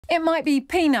It might be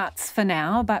peanuts for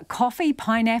now, but coffee,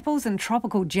 pineapples and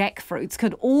tropical jackfruits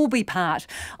could all be part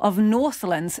of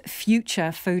Northland's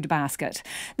future food basket.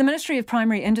 The Ministry of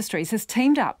Primary Industries has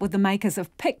teamed up with the makers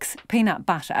of Pix peanut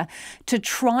butter to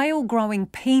trial growing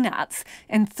peanuts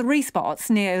in 3 spots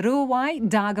near Ruawai,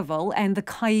 Dargaville and the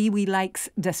Kai Iwi Lakes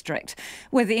district,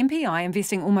 with the MPI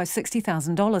investing almost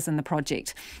 $60,000 in the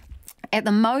project. At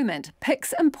the moment,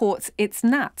 Pix imports its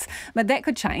nuts, but that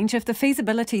could change if the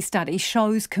feasibility study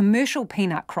shows commercial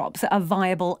peanut crops are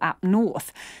viable up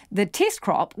north. The test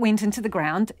crop went into the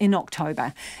ground in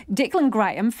October. Declan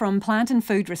Graham from Plant and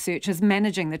Food Research is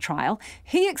managing the trial.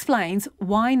 He explains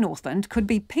why Northland could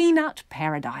be peanut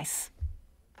paradise.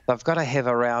 They've got to have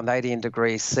around 18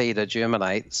 degrees C to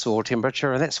germinate soil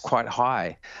temperature, and that's quite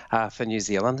high for New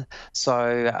Zealand.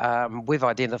 So we've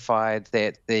identified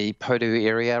that the Podu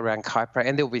area around Kaipara,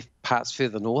 and there'll be parts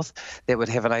further north that would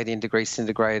have an 18 degrees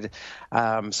centigrade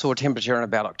soil temperature in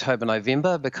about October,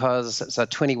 November, because it's a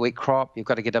 20-week crop. You've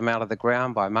got to get them out of the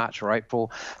ground by March or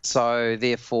April. So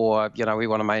therefore, we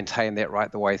want to maintain that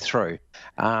right the way through.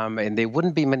 And there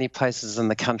wouldn't be many places in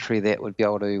the country that would be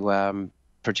able to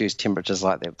produce temperatures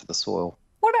like that for the soil.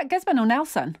 What about Gisborne or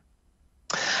Nelson?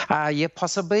 Yeah,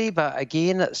 possibly, but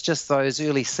again, it's just those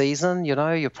early season,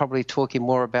 you're probably talking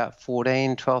more about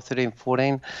 12, 13,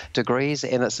 14 degrees,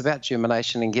 and it's about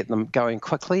germination and getting them going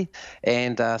quickly,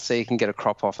 and so you can get a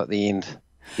crop off at the end.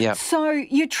 Yeah. So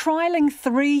you're trialling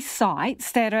 3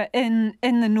 sites that are in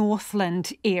the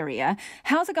Northland area.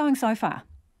 How's it going so far?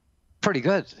 Pretty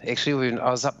good, actually.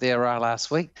 I was up there last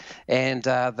week, and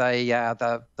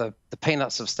the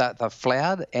peanuts they've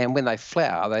flowered, and when they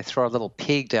flower, they throw a little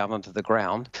peg down into the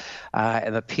ground,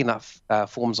 and the peanut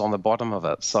forms on the bottom of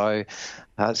it. So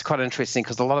it's quite interesting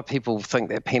because a lot of people think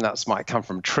that peanuts might come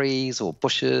from trees or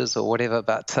bushes or whatever,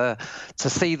 but to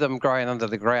see them growing under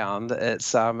the ground,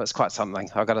 it's quite something.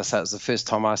 I've got to say, it's the first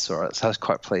time I saw it, so I was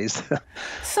quite pleased.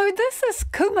 So this is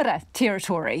kumara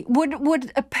territory.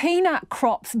 Would peanut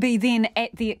crops be then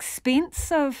at the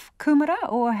expense of kumara,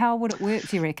 or how would it work,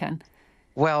 do you reckon?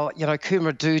 Well,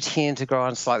 kumara do tend to grow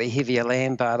on slightly heavier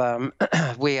land,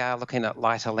 but we are looking at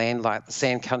lighter land like the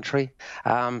sand country.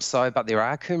 But there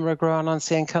are kumara growing on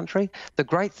sand country. The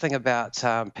great thing about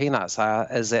peanuts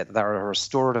is that they're a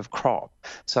restorative crop.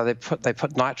 So they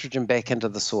put nitrogen back into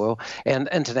the soil, and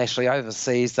internationally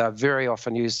overseas they're very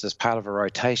often used as part of a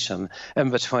rotation in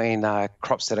between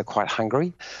crops that are quite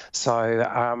hungry. So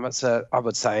I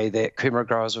would say that kumara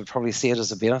growers would probably see it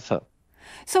as a benefit.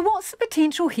 So what's the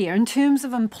potential here in terms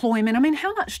of employment? I mean,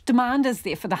 how much demand is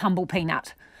there for the humble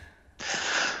peanut?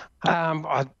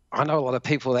 I know a lot of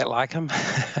people that like them.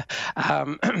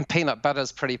 Peanut butter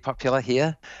is pretty popular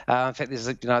here. In fact,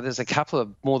 there's a couple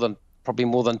of probably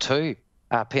more than 2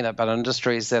 peanut butter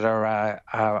industries that are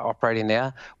operating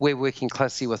now. We're working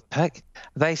closely with PIC.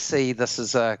 They see this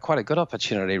as quite a good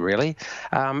opportunity, really.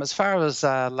 As far as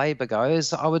labour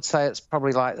goes, I would say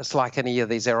it's like any of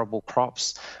these arable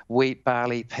crops: wheat,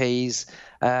 barley, peas.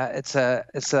 It's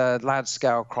a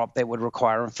large-scale crop that would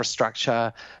require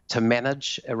infrastructure to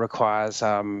manage. It requires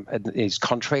it needs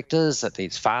contractors, it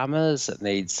needs farmers, it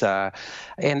needs and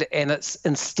it's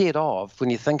instead of, when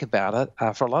you think about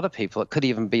it, for a lot of people, it could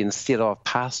even be instead of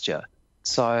pasture.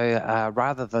 So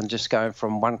rather than just going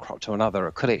from one crop to another,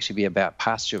 it could actually be about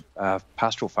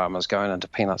pastoral farmers going into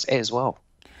peanuts as well.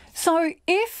 So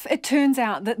if it turns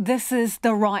out that this is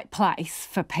the right place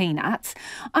for peanuts,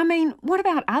 I mean, what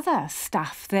about other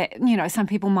stuff that, some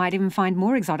people might even find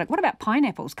more exotic? What about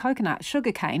pineapples, coconut,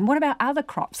 sugarcane? What about other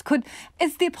crops?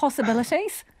 Is there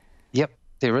possibilities? Yep,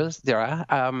 there are.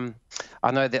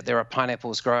 I know that there are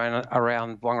pineapples growing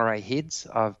around Whangarei Heads.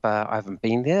 I haven't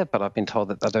been there, but I've been told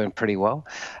that they're doing pretty well.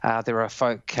 There are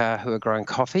folk who are growing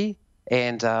coffee,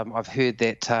 and I've heard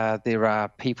that there are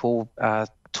people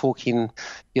talking,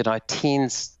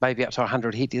 tens, maybe up to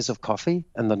 100 hectares of coffee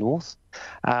in the north.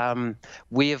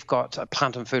 We've got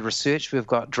Plant and Food Research. We've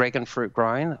got dragon fruit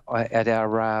growing at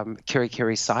our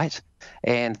Kerikeri site,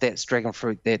 and that's dragon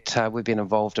fruit that we've been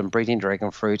involved in breeding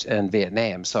dragon fruit in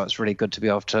Vietnam. So it's really good to be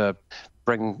able to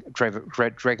bring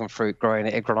dragon fruit growing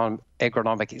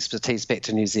agronomic expertise back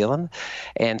to New Zealand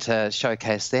and to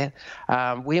showcase that.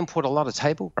 We import a lot of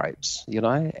table grapes,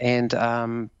 and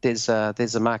there's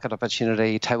a market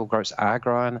opportunity. Table grapes are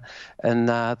growing in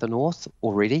the north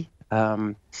already,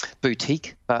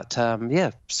 boutique, but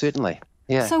yeah, certainly.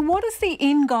 Yeah. So what is the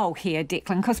end goal here,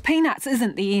 Declan? Because peanuts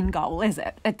isn't the end goal, is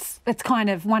it? It's kind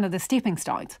of one of the stepping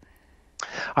stones.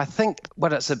 I think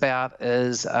what it's about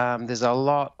is there's a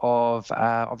lot of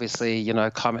obviously,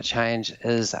 climate change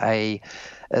is a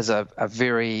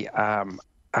very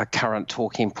current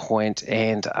talking point,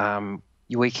 and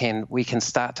we can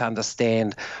start to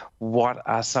understand what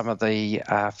are some of the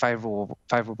favourable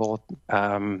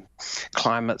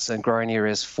climates and growing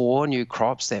areas for new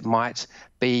crops that might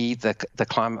be, the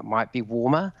climate might be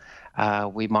warmer.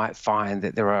 We might find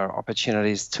that there are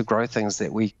opportunities to grow things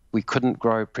that we couldn't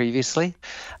grow previously.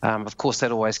 Of course,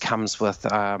 that always comes with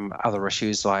other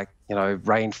issues like,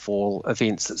 rainfall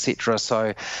events, etc.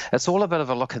 So it's all a bit of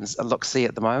a look-see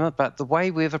at the moment. But the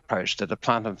way we've approached it at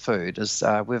Plant and Food is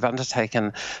we've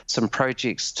undertaken some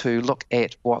projects to look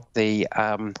at what the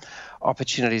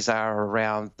opportunities are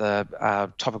around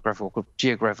the topographical,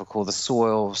 geographical, the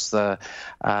soils, the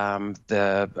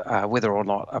whether or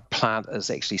not a plant is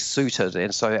actually suited.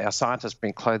 And so our scientists,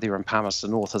 Brent Clothier in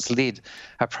Palmerston North, has led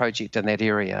a project in that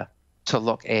area to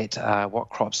look at what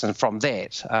crops, and from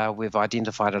that we've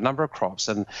identified a number of crops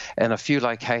in a few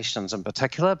locations in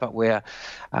particular, but we're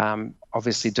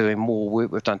obviously doing more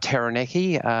work. We've done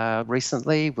Taranaki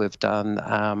recently, we've done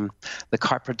the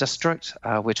Kaipara district,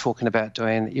 we're talking about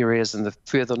doing areas in the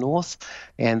further north,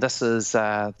 and this is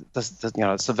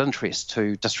it's of interest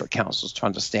to district councils to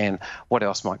understand what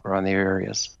else might grow in their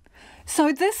areas.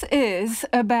 So this is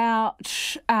about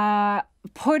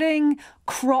putting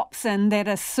crops in that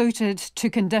are suited to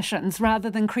conditions rather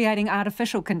than creating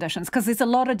artificial conditions, because there's a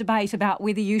lot of debate about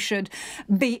whether you should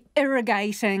be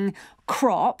irrigating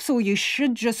crops or you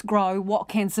should just grow what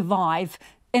can survive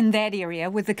in that area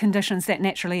with the conditions that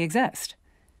naturally exist.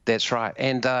 That's right.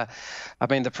 And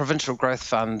the Provincial Growth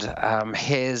Fund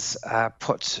has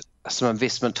put some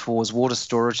investment towards water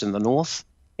storage in the north.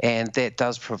 And that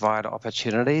does provide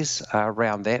opportunities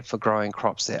around that for growing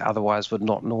crops that otherwise would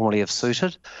not normally have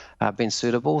been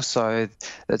suitable. So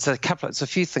it's a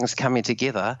few things coming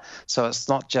together. So it's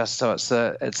not just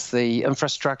it's the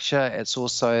infrastructure, it's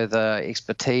also the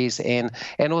expertise and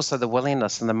also the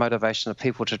willingness and the motivation of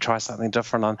people to try something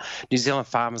different. And New Zealand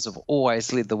farmers have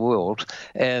always led the world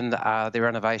in their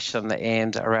innovation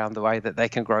and around the way that they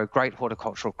can grow great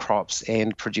horticultural crops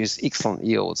and produce excellent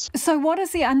yields. So what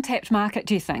is the untapped market,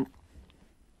 do you think?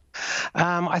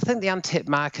 I think the untapped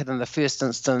market in the first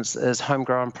instance is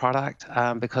homegrown product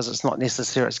because it's not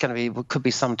necessary. Could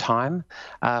be some time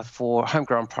for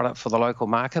homegrown product for the local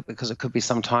market, because it could be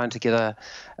some time to get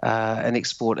an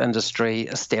export industry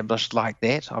established like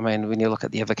that. I mean, when you look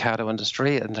at the avocado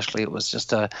industry, initially it was just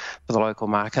for the local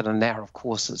market, and now, of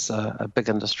course, it's a big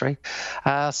industry.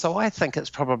 So I think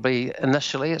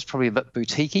initially it's probably a bit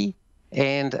boutiquey.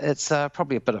 And it's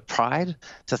probably a bit of pride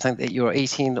to think that you're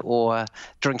eating or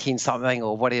drinking something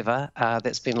or whatever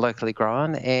that's been locally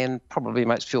grown, and probably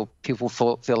makes people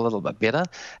feel a little bit better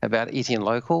about eating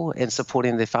local and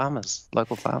supporting their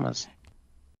local farmers.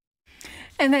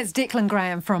 And that's Declan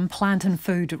Graham from Plant and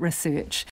Food Research.